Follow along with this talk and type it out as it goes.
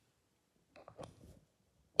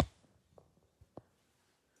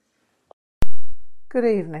Good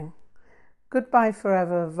evening. Goodbye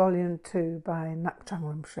Forever, Volume 2 by Ngakpa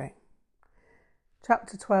Chögyam Rinpoche.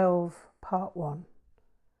 Chapter 12, Part 1.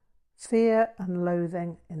 Fear and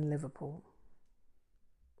Loathing in Liverpool.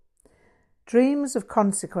 Dreams of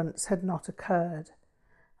consequence had not occurred.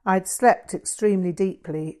 I'd slept extremely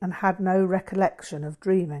deeply and had no recollection of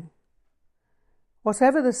dreaming.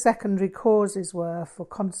 Whatever the secondary causes were for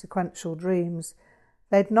consequential dreams,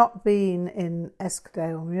 they'd not been in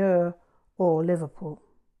Jig'drèl or Liverpool.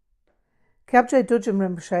 Kyabjé Düd'jom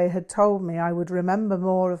Rinpoche had told me I would remember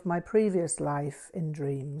more of my previous life in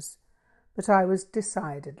dreams, but I was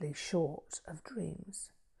decidedly short of dreams.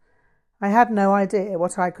 I had no idea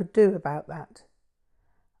what I could do about that.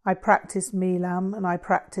 I practiced Milam and I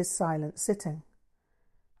practiced silent sitting.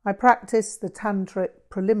 I practiced the tantric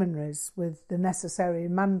preliminaries with the necessary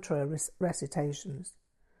mantra recitations.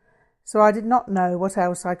 So I did not know what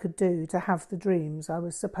else I could do to have the dreams I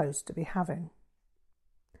was supposed to be having.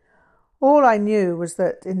 All I knew was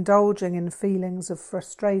that indulging in feelings of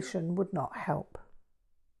frustration would not help.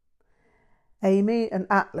 Amy and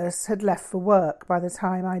Atlas had left for work by the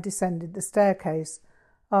time I descended the staircase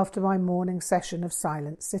after my morning session of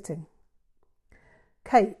silent sitting.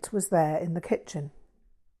 Kate was there in the kitchen.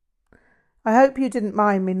 I hope you didn't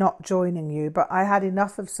mind me not joining you, but I had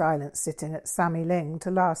enough of silent sitting at Sammy Ling to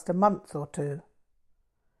last a month or two.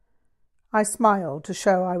 I smiled to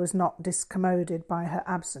show I was not discommoded by her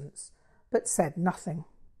absence, but said nothing.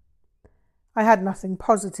 I had nothing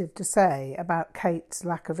positive to say about Kate's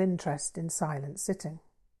lack of interest in silent sitting.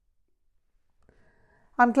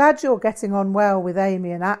 I'm glad you're getting on well with Amy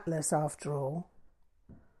and Atlas after all.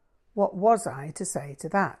 What was I to say to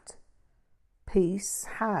that? Peace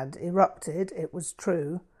had erupted, it was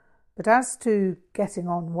true, but as to getting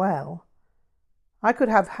on well, I could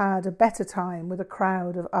have had a better time with a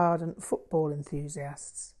crowd of ardent football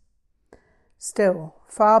enthusiasts. Still,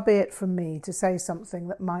 far be it from me to say something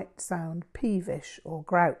that might sound peevish or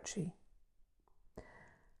grouchy.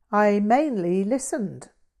 I mainly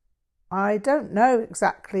listened. I don't know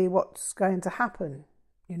exactly what's going to happen,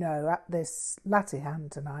 at this Latihan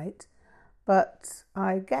tonight, but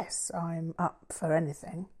I guess I'm up for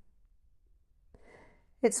anything.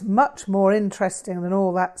 It's much more interesting than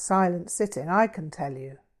all that silent sitting, I can tell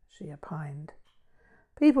you, she opined.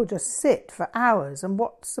 People just sit for hours, and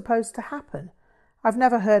what's supposed to happen? I've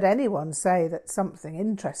never heard anyone say that something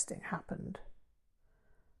interesting happened.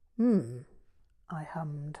 I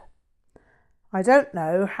hummed. I don't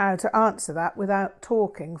know how to answer that without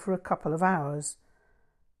talking for a couple of hours.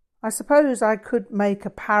 I suppose I could make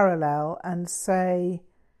a parallel and say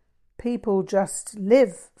people just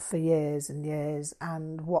live for years and years,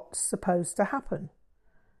 and what's supposed to happen?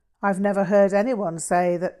 I've never heard anyone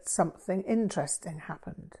say that something interesting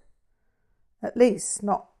happened. At least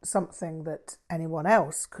not something that anyone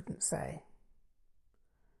else couldn't say.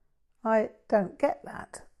 I don't get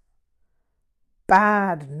that.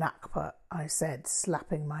 Bad Ngakpa, I said,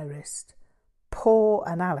 slapping my wrist. Poor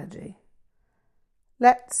analogy.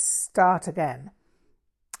 Let's start again.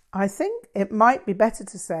 I think it might be better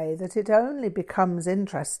to say that it only becomes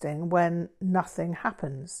interesting when nothing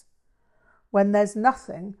happens. When there's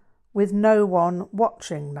nothing with no one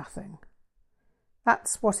watching nothing.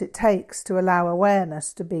 That's what it takes to allow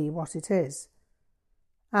awareness to be what it is.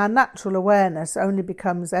 Our natural awareness only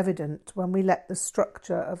becomes evident when we let the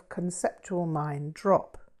structure of conceptual mind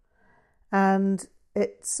drop. And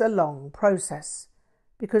it's a long process,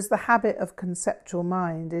 because the habit of conceptual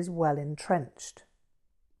mind is well entrenched.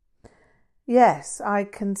 Yes, I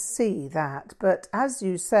can see that, but as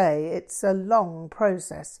you say, it's a long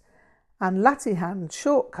process, and Latihan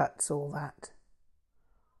shortcuts all that.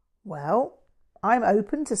 Well, I'm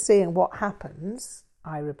open to seeing what happens,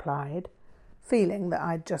 I replied, feeling that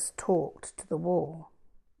I'd just talked to the wall.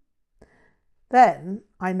 Then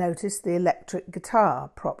I noticed the electric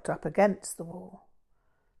guitar propped up against the wall.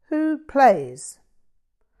 Who plays?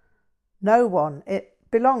 No one. It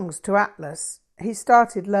belongs to Atlas. He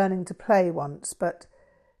started learning to play once, but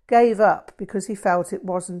gave up because he felt it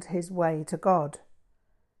wasn't his way to God.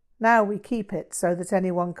 Now we keep it so that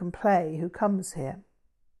anyone can play who comes here.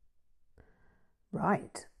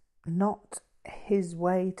 Right, not his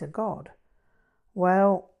way to God.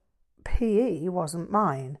 Well, PE wasn't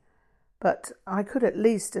mine, but I could at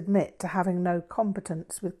least admit to having no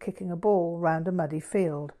competence with kicking a ball round a muddy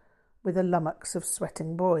field with a lummox of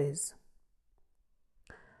sweating boys.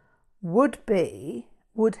 Would he,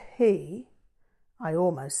 I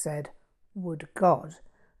almost said, would God,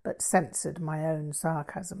 but censored my own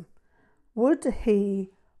sarcasm. Would he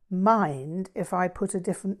mind if I put a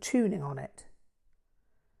different tuning on it?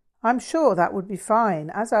 I'm sure that would be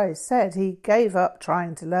fine. As I said, he gave up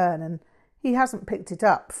trying to learn and he hasn't picked it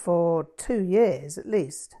up for 2 years at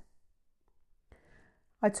least.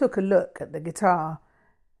 I took a look at the guitar.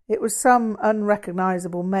 It was some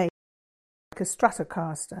unrecognisable make, like a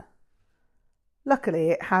Stratocaster. Luckily,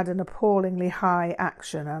 it had an appallingly high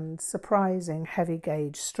action and surprising heavy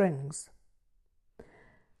gauge strings.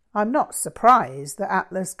 I'm not surprised that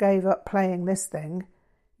Atlas gave up playing this thing.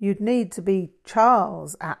 You'd need to be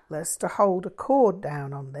Charles Atlas to hold a chord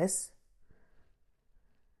down on this.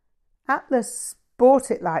 Atlas bought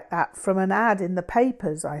it like that from an ad in the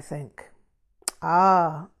papers, I think.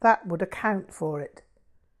 Ah, that would account for it.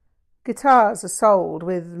 Guitars are sold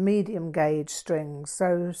with medium gauge strings,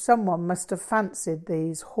 so someone must have fancied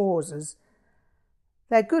these hawsers.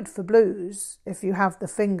 They're good for blues if you have the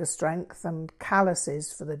finger strength and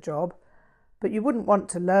calluses for the job, but you wouldn't want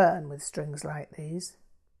to learn with strings like these.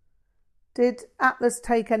 Did Atlas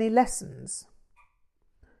take any lessons?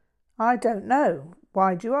 I don't know.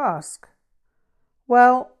 Why'd you ask?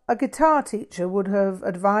 Well, a guitar teacher would have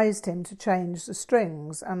advised him to change the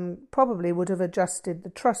strings and probably would have adjusted the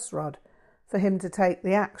truss rod for him to take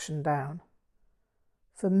the action down.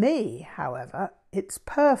 For me, however, it's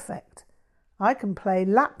perfect. I can play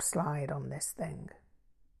lap slide on this thing.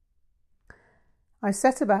 I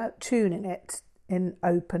set about tuning it in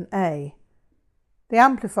open A. The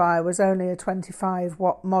amplifier was only a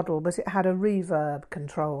 25-watt model, but it had a reverb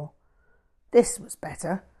control. This was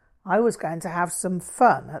better. I was going to have some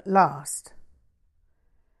fun at last.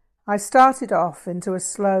 I started off into a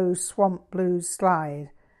slow swamp blues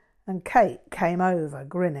slide, and Kate came over,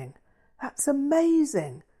 grinning. That's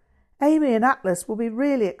amazing! Amy and Atlas will be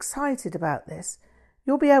really excited about this.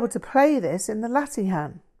 You'll be able to play this in the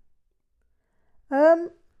Latihan.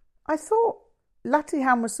 I thought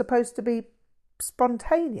Latihan was supposed to be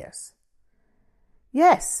spontaneous.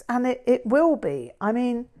 Yes, and it will be. I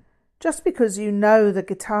mean, just because you know the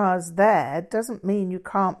guitar's there doesn't mean you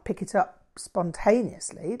can't pick it up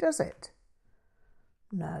spontaneously, does it?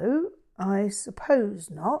 No, I suppose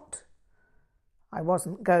not. I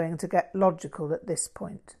wasn't going to get logical at this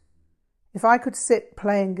point. If I could sit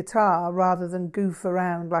playing guitar rather than goof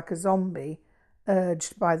around like a zombie,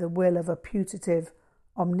 urged by the will of a putative,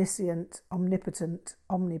 omniscient, omnipotent,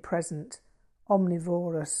 omnipresent,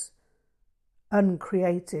 omnivorous,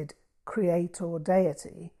 uncreated creator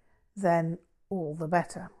deity, then all the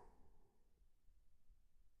better.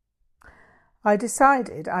 I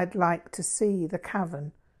decided I'd like to see the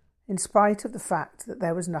cavern, in spite of the fact that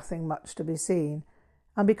there was nothing much to be seen,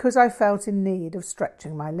 and because I felt in need of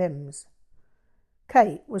stretching my limbs.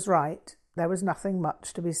 Kate was right, there was nothing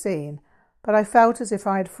much to be seen, but I felt as if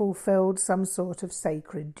I had fulfilled some sort of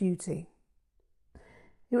sacred duty.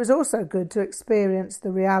 It was also good to experience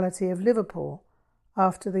the reality of Liverpool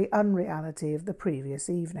after the unreality of the previous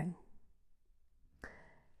evening.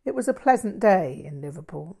 It was a pleasant day in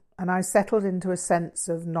Liverpool, and I settled into a sense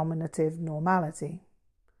of nominative normality.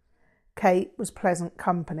 Kate was pleasant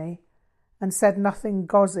company and said nothing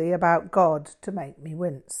gauzy about God to make me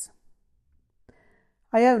wince.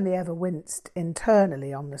 I only ever winced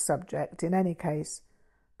internally on the subject in any case,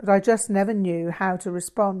 but I just never knew how to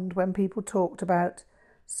respond when people talked about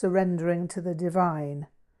surrendering to the divine,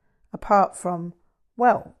 apart from,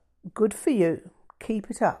 well, good for you, keep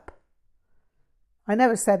it up. I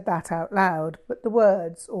never said that out loud, but the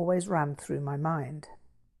words always ran through my mind.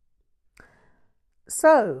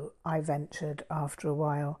 So, I ventured after a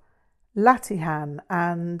while, Latihan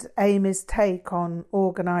and Amy's take on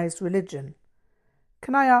organised religion.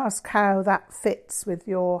 Can I ask how that fits with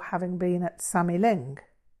your having been at Samye Ling?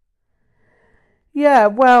 Yeah,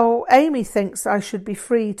 well, Amy thinks I should be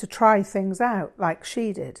free to try things out like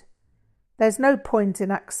she did. There's no point in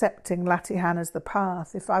accepting Latihan as the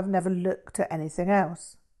path if I've never looked at anything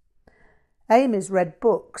else. Amy's read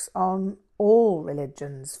books on all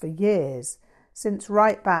religions for years, since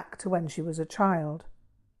right back to when she was a child.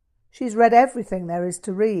 She's read everything there is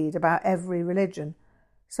to read about every religion,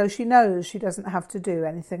 so she knows she doesn't have to do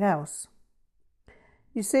anything else.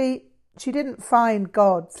 You see, she didn't find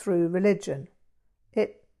God through religion.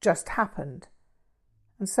 It just happened.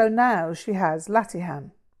 And so now she has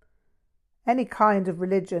Latihan. Any kind of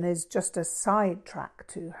religion is just a sidetrack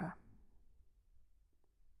to her.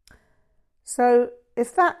 So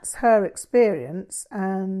if that's her experience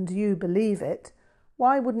and you believe it,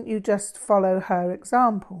 why wouldn't you just follow her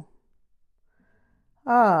example?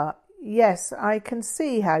 Ah, yes, I can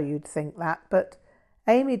see how you'd think that, but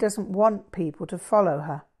Amy doesn't want people to follow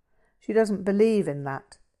her. She doesn't believe in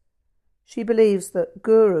that. She believes that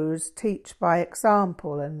gurus teach by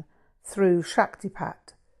example and through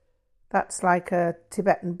Shaktipat, That's like a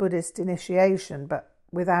Tibetan Buddhist initiation, but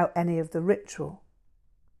without any of the ritual.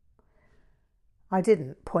 I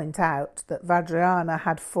didn't point out that Vajrayana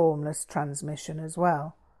had formless transmission as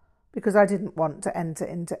well, because I didn't want to enter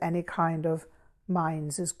into any kind of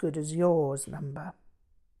mine's as good as yours number.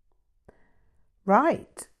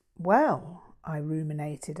 Right, well, I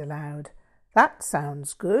ruminated aloud, that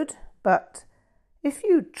sounds good, but if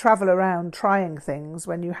you travel around trying things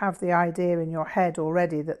when you have the idea in your head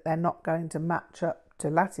already that they're not going to match up to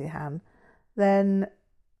Latihan, then...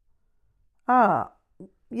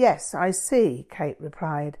 Yes, I see, Kate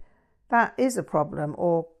replied. That is a problem,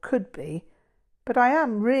 or could be, but I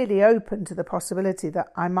am really open to the possibility that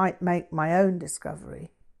I might make my own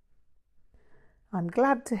discovery. I'm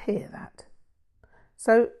glad to hear that.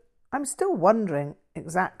 So I'm still wondering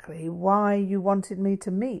exactly why you wanted me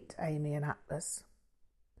to meet Amy and Atlas.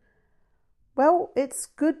 Well, it's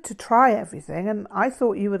good to try everything, and I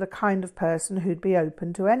thought you were the kind of person who'd be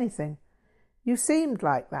open to anything. You seemed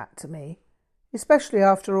like that to me, especially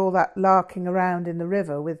after all that larking around in the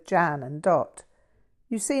river with Jan and Dot.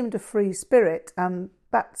 You seemed a free spirit, and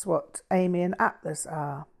that's what Amy and Atlas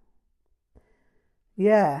are.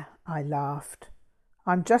 Yeah, I laughed.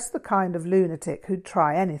 I'm just the kind of lunatic who'd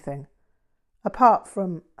try anything, apart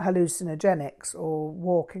from hallucinogenics or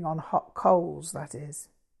walking on hot coals, that is.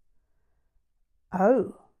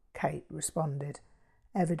 Oh, Kate responded,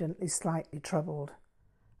 evidently slightly troubled.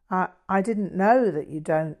 I didn't know that you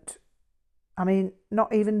don't...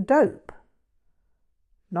 not even dope.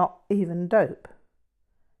 Not even dope.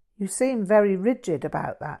 You seem very rigid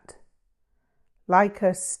about that. Like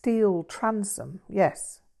a steel transom,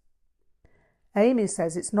 yes. Amy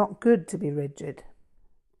says it's not good to be rigid.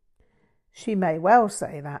 She may well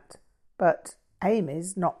say that, but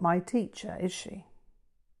Amy's not my teacher, is she?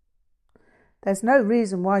 There's no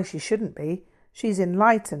reason why she shouldn't be. She's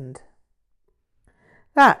enlightened.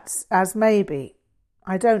 That's as maybe.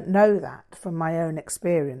 I don't know that from my own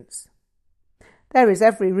experience. There is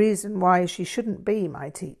every reason why she shouldn't be my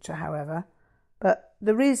teacher, however, but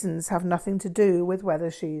the reasons have nothing to do with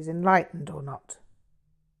whether she's enlightened or not.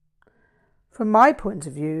 From my point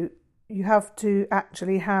of view, you have to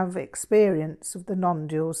actually have experience of the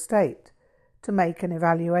non-dual state to make an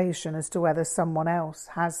evaluation as to whether someone else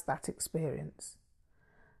has that experience.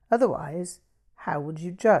 Otherwise, how would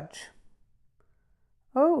you judge?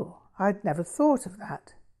 Oh, I'd never thought of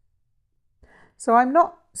that. So I'm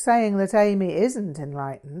not saying that Amy isn't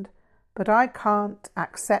enlightened, but I can't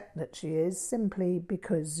accept that she is simply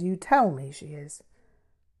because you tell me she is.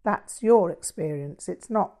 That's your experience, it's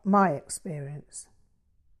not my experience.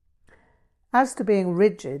 As to being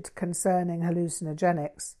rigid concerning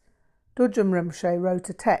hallucinogenics, Düd'jom Rinpoche wrote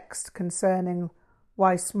a text concerning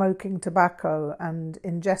why smoking tobacco and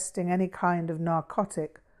ingesting any kind of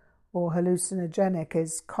narcotic or hallucinogenic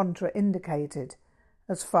is contraindicated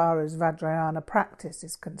as far as Vajrayana practice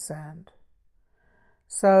is concerned.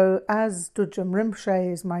 So, as Düd'jom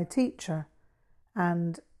Rinpoche is my teacher,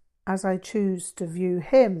 and as I choose to view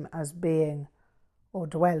him as being or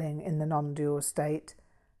dwelling in the non-dual state,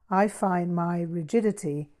 I find my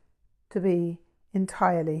rigidity to be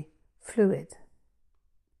entirely fluid.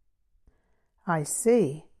 I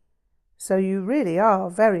see. So you really are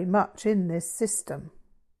very much in this system.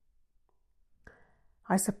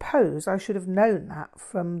 I suppose I should have known that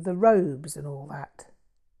from the robes and all that.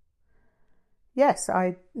 Yes,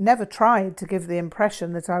 I never tried to give the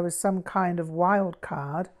impression that I was some kind of wild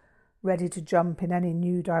card, ready to jump in any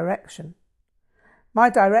new direction. My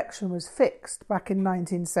direction was fixed back in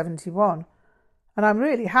 1971, and I'm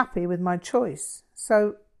really happy with my choice,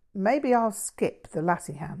 so maybe I'll skip the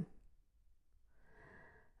Latihan.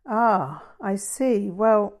 Ah, I see.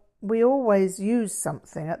 Well, we always use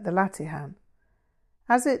something at the Latihan.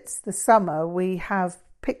 As it's the summer, we have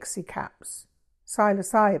pixie caps,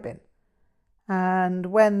 psilocybin, and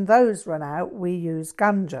when those run out, we use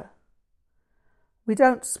ganja. We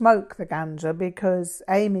don't smoke the ganja because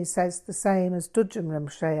Amy says the same as Düd'jom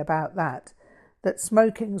Rinpoche about that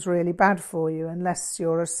smoking's really bad for you unless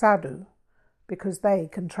you're a sadhu, because they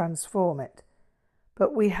can transform it.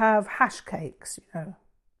 But we have hash cakes, you know.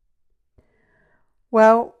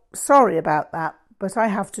 Well, sorry about that, but I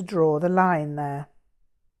have to draw the line there.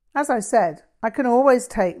 As I said, I can always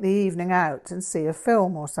take the evening out and see a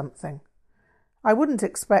film or something. I wouldn't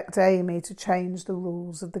expect Amy to change the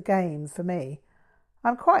rules of the game for me.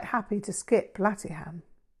 I'm quite happy to skip Latihan.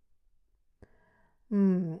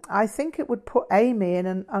 I think it would put Amy in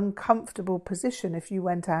an uncomfortable position if you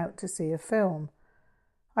went out to see a film.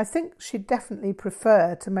 I think she'd definitely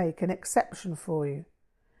prefer to make an exception for you.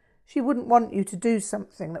 She wouldn't want you to do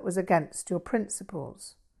something that was against your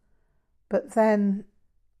principles. But then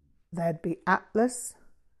there'd be Atlas.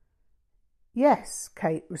 Yes,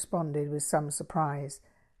 Kate responded with some surprise.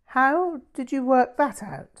 How did you work that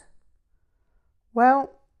out?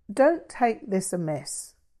 Well, don't take this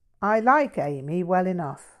amiss. I like Amy well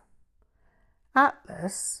enough.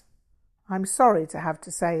 Atlas, I'm sorry to have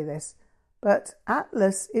to say this, but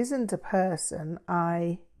Atlas isn't a person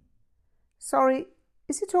Sorry,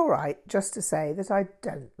 is it all right just to say that I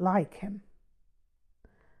don't like him?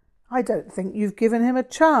 I don't think you've given him a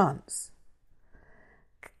chance.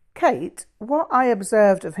 Kate, what I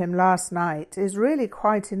observed of him last night is really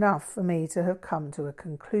quite enough for me to have come to a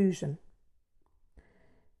conclusion.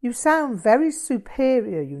 You sound very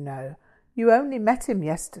superior, you know. You only met him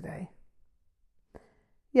yesterday.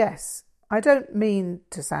 Yes, I don't mean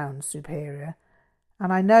to sound superior,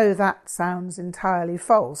 and I know that sounds entirely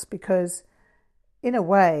false because, in a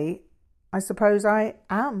way, I suppose I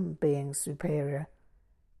am being superior.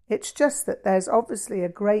 It's just that there's obviously a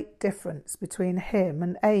great difference between him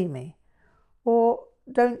and Amy. Or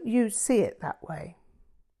don't you see it that way?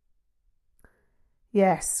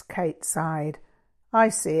 Yes, Kate sighed. I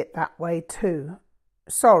see it that way too.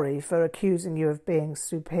 Sorry for accusing you of being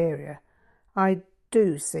superior. I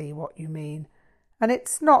do see what you mean. And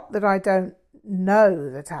it's not that I don't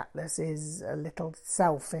know that Atlas is a little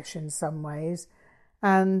selfish in some ways.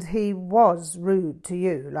 And he was rude to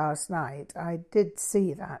you last night. I did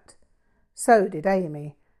see that. So did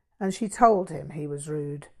Amy, and she told him he was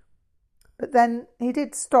rude. But then he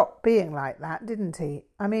did stop being like that, didn't he?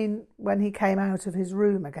 I mean, when he came out of his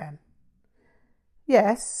room again.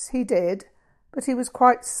 Yes, he did, but he was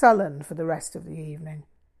quite sullen for the rest of the evening.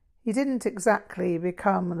 He didn't exactly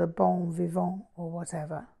become le bon vivant or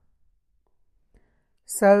whatever.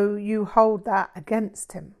 So you hold that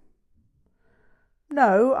against him?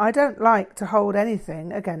 No, I don't like to hold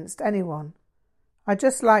anything against anyone. I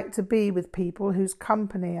just like to be with people whose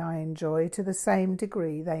company I enjoy to the same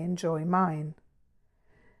degree they enjoy mine.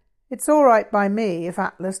 It's all right by me if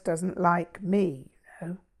Atlas doesn't like me, you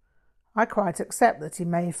know. I quite accept that he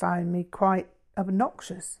may find me quite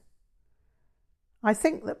obnoxious. I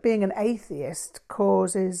think that being an atheist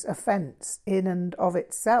causes offence in and of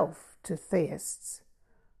itself to theists.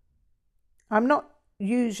 I'd not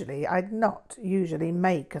usually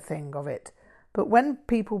make a thing of it, but when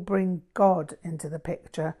people bring God into the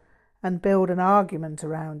picture and build an argument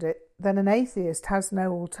around it, then an atheist has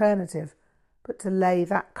no alternative but to lay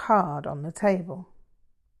that card on the table.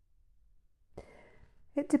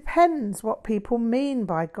 It depends what people mean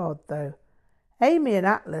by God, though. Amy and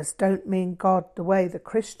Atlas don't mean God the way the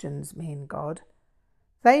Christians mean God.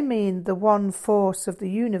 They mean the one force of the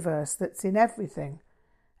universe that's in everything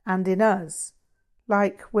and in us,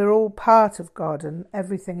 like we're all part of God and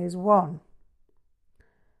everything is one.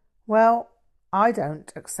 Well, I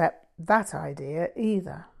don't accept that idea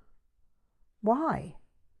either. Why?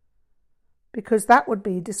 Because that would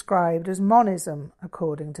be described as monism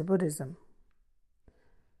according to Buddhism.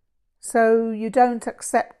 So you don't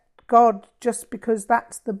accept God just because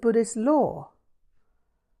that's the Buddhist law?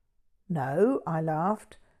 No, I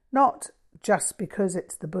laughed, not just because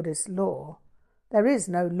it's the Buddhist law. There is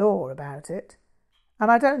no law about it, and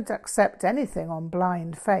I don't accept anything on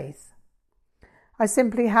blind faith. I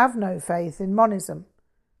simply have no faith in monism,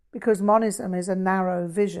 because monism is a narrow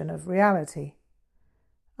vision of reality.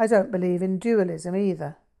 I don't believe in dualism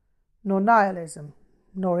either, nor nihilism,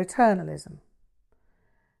 nor eternalism.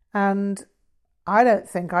 And I don't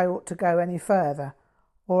think I ought to go any further,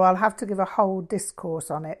 or I'll have to give a whole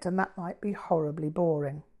discourse on it, and that might be horribly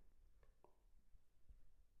boring.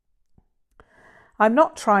 I'm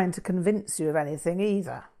not trying to convince you of anything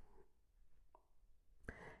either.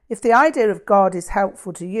 If the idea of God is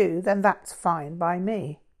helpful to you, then that's fine by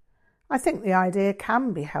me. I think the idea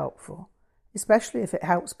can be helpful, especially if it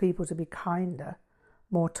helps people to be kinder,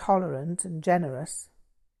 more tolerant and generous.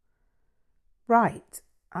 Right,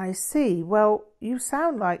 I see. Well, you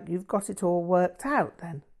sound like you've got it all worked out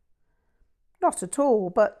then. Not at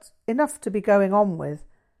all, but enough to be going on with.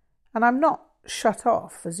 And I'm not shut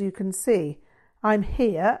off, as you can see. I'm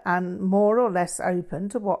here and more or less open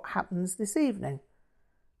to what happens this evening.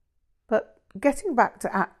 But getting back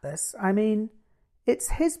to Atlas, I mean,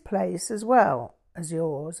 it's his place as well as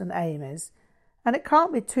yours and Amy's, and it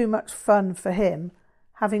can't be too much fun for him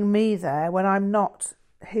having me there when I'm not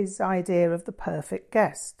his idea of the perfect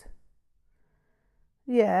guest.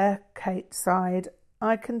 Yeah, Kate sighed.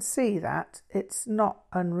 I can see that. It's not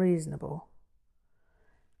unreasonable.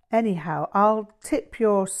 Anyhow, I'll tip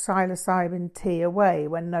your psilocybin tea away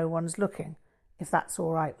when no one's looking, if that's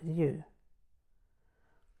all right with you.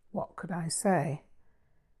 What could I say?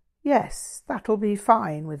 Yes, that'll be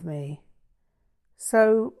fine with me.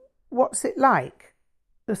 So, what's it like,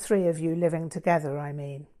 the three of you living together, I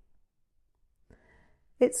mean?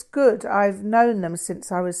 It's good. I've known them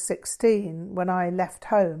since I was 16, when I left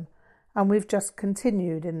home, and we've just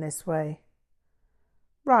continued in this way.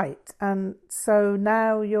 Right, and so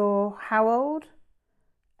now you're how old?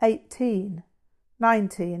 18,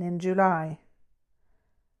 19 in July.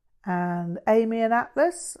 And Amy and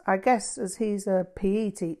Atlas, I guess as he's a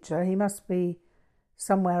PE teacher, he must be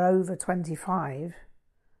somewhere over 25.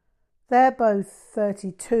 They're both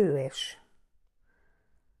 32-ish.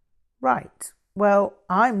 Right. Well,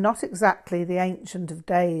 I'm not exactly the Ancient of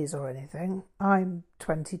Days or anything. I'm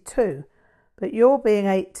 22. But your being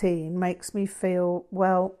 18 makes me feel,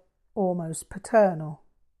 well, almost paternal.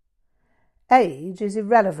 Age is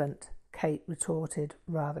irrelevant, Kate retorted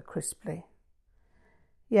rather crisply.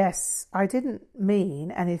 Yes, I didn't mean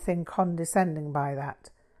anything condescending by that.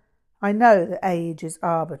 I know that age is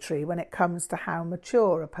arbitrary when it comes to how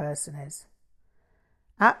mature a person is.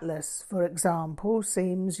 Atlas, for example,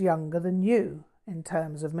 seems younger than you in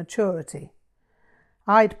terms of maturity.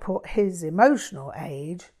 I'd put his emotional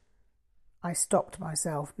age... I stopped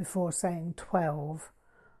myself before saying 12.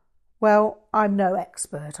 Well, I'm no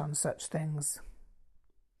expert on such things.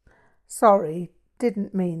 Sorry,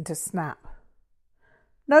 didn't mean to snap.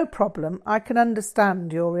 No problem, I can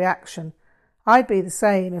understand your reaction. I'd be the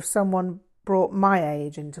same if someone brought my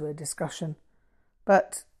age into a discussion.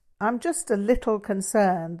 But I'm just a little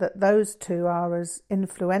concerned that those two are as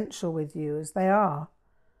influential with you as they are.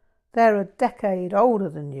 They're a decade older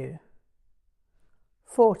than you.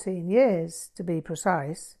 14 years, to be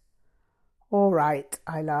precise. All right,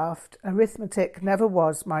 I laughed. Arithmetic never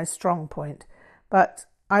was my strong point, but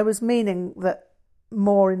I was meaning that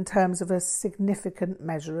more in terms of a significant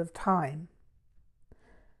measure of time.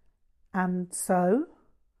 And so,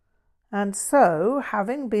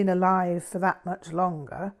 having been alive for that much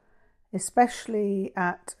longer, especially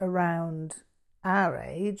at around our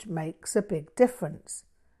age, makes a big difference.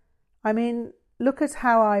 I mean, look at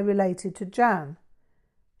how I related to Jan.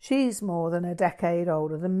 She's more than a decade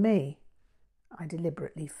older than me. I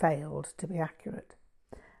deliberately failed to be accurate.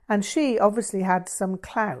 And she obviously had some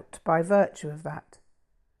clout by virtue of that.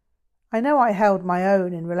 I know I held my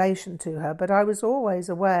own in relation to her, but I was always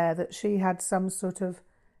aware that she had some sort of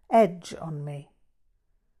edge on me.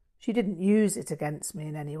 She didn't use it against me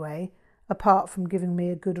in any way, apart from giving me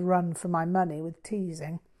a good run for my money with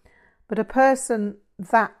teasing. But a person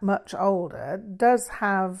that much older does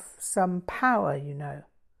have some power, you know.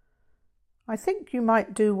 I think you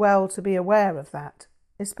might do well to be aware of that,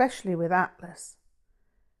 especially with Atlas.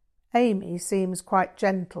 Amy seems quite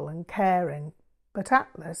gentle and caring, but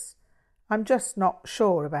Atlas, I'm just not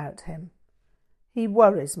sure about him. He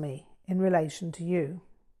worries me in relation to you.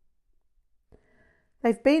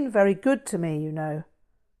 They've been very good to me, you know.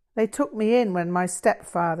 They took me in when my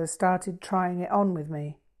stepfather started trying it on with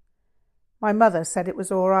me. My mother said it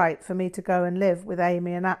was all right for me to go and live with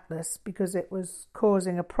Amy and Atlas because it was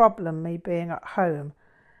causing a problem, me being at home,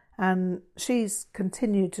 and she's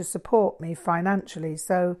continued to support me financially,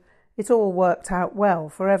 so it all worked out well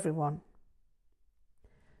for everyone.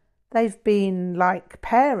 They've been like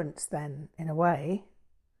parents then, in a way.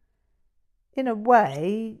 In a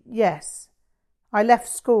way, yes. I left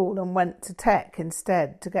school and went to tech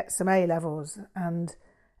instead to get some A-levels, and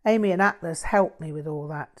Amy and Atlas helped me with all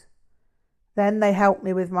that. Then they helped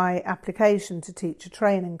me with my application to teacher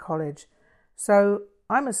training college, so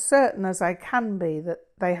I'm as certain as I can be that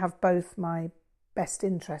they have both my best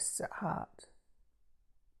interests at heart.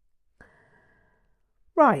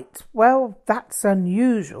 Right, well, that's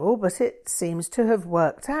unusual, but it seems to have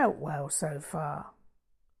worked out well so far.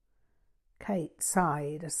 Kate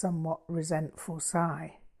sighed a somewhat resentful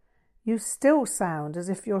sigh. You still sound as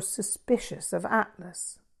if you're suspicious of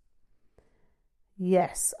Atlas.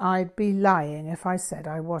 Yes, I'd be lying if I said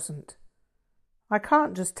I wasn't. I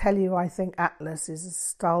can't just tell you I think Atlas is a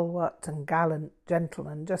stalwart and gallant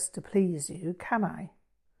gentleman just to please you, can I?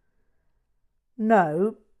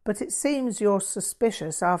 No, but it seems you're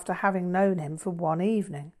suspicious after having known him for one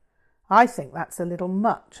evening. I think that's a little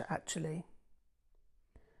much, actually.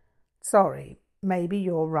 Sorry, maybe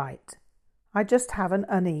you're right. I just have an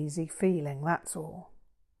uneasy feeling, that's all.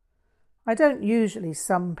 I don't usually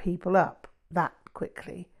sum people up that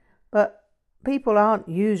quickly, but people aren't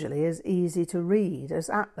usually as easy to read as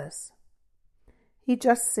Atlas. He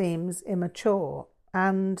just seems immature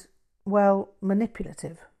and, well,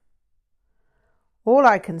 manipulative. All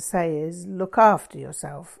I can say is look after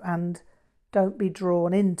yourself and don't be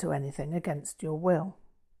drawn into anything against your will.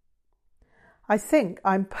 I think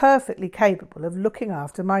I'm perfectly capable of looking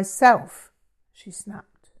after myself, she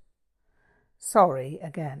snapped. sorry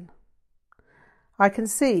again. I can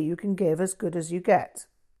see you can give as good as you get,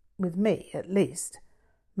 with me at least.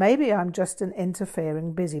 Maybe I'm just an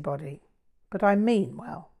interfering busybody, but I mean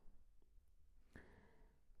well.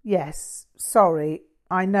 Yes, sorry,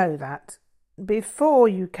 I know that. Before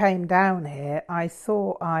you came down here, I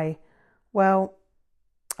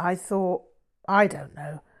don't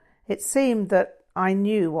know. It seemed that I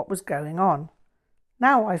knew what was going on.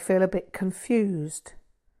 Now I feel a bit confused.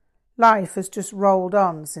 Life has just rolled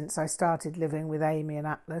on since I started living with Amy and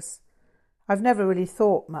Atlas. I've never really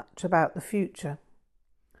thought much about the future.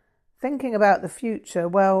 Thinking about the future,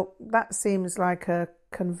 well, that seems like a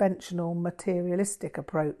conventional materialistic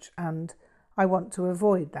approach, and I want to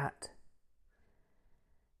avoid that.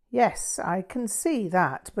 Yes, I can see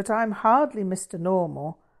that, but I'm hardly Mr.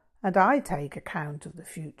 Normal, and I take account of the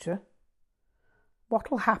future.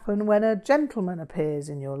 What'll happen when a gentleman appears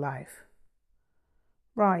in your life?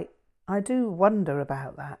 Right, I do wonder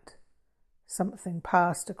about that. Something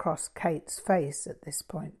passed across Kate's face at this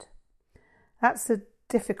point. That's a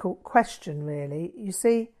difficult question, really. You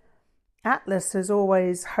see, Atlas has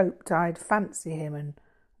always hoped I'd fancy him and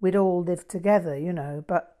we'd all live together,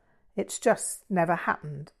 but it's just never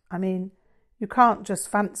happened. I mean, you can't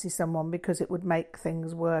just fancy someone because it would make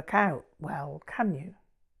things work out well, can you?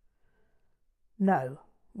 No,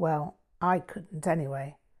 well, I couldn't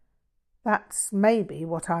anyway. That's maybe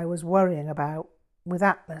what I was worrying about, with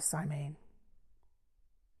Atlas, I mean.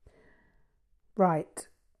 Right,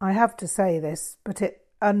 I have to say this, but it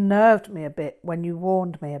unnerved me a bit when you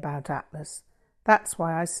warned me about Atlas. That's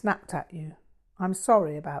why I snapped at you. I'm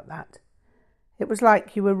sorry about that. It was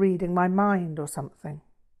like you were reading my mind or something.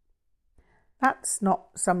 That's not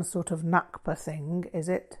some sort of Ngakpa thing, is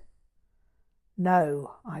it?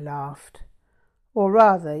 No, I laughed. Or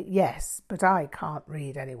rather, yes, but I can't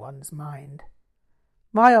read anyone's mind.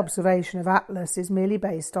 My observation of Atlas is merely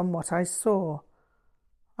based on what I saw.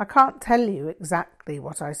 I can't tell you exactly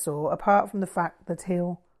what I saw, apart from the fact that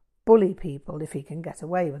he'll bully people if he can get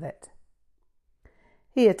away with it.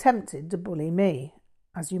 He attempted to bully me,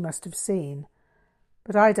 as you must have seen,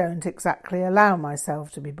 but I don't exactly allow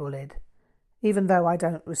myself to be bullied, even though I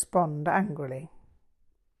don't respond angrily.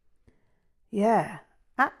 Yeah,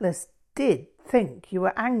 Atlas did think you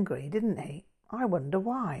were angry, didn't he? I wonder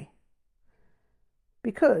why.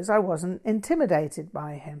 Because I wasn't intimidated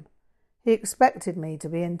by him. He expected me to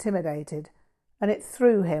be intimidated, and it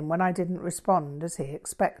threw him when I didn't respond as he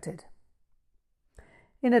expected.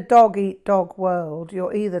 In a dog-eat-dog world,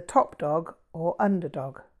 you're either top dog or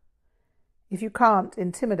underdog. If you can't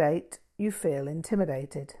intimidate, you feel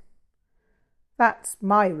intimidated. That's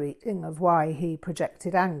my reading of why he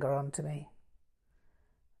projected anger onto me.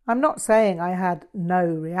 I'm not saying I had no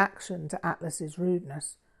reaction to Atlas's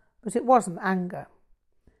rudeness, but it wasn't anger.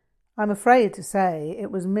 I'm afraid to say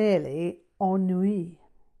it was merely ennui.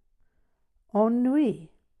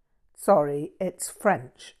 Ennui? Sorry, it's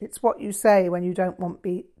French. It's what you say when you don't want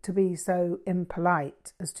to be so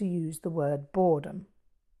impolite as to use the word boredom.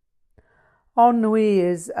 Ennui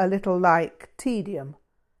is a little like tedium,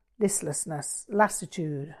 listlessness,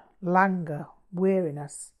 lassitude, languor,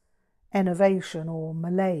 weariness, enervation or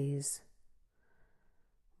malaise.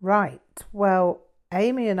 Right, well,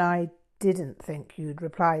 Amy and I didn't think you'd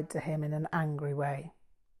replied to him in an angry way.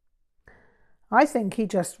 I think he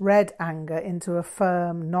just read anger into a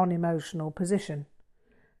firm, non-emotional position,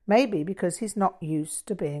 maybe because he's not used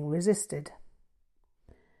to being resisted.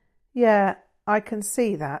 Yeah, I can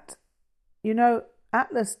see that.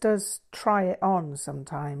 Atlas does try it on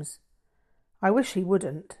sometimes. I wish he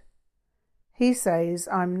wouldn't. He says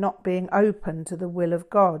I'm not being open to the will of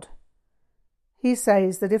God. He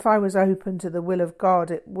says that if I was open to the will of God,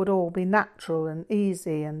 it would all be natural and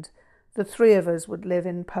easy, and the three of us would live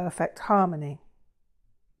in perfect harmony.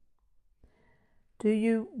 Do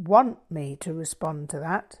you want me to respond to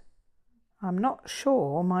that? I'm not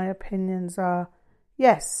sure my opinions are.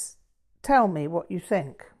 Yes, tell me what you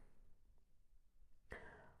think.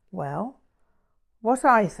 Well, what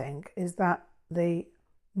I think is that the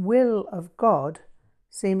will of God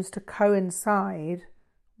seems to coincide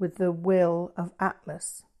with the will of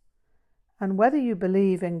Atlas. And whether you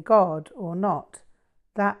believe in God or not,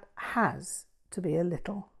 that has to be a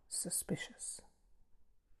little suspicious.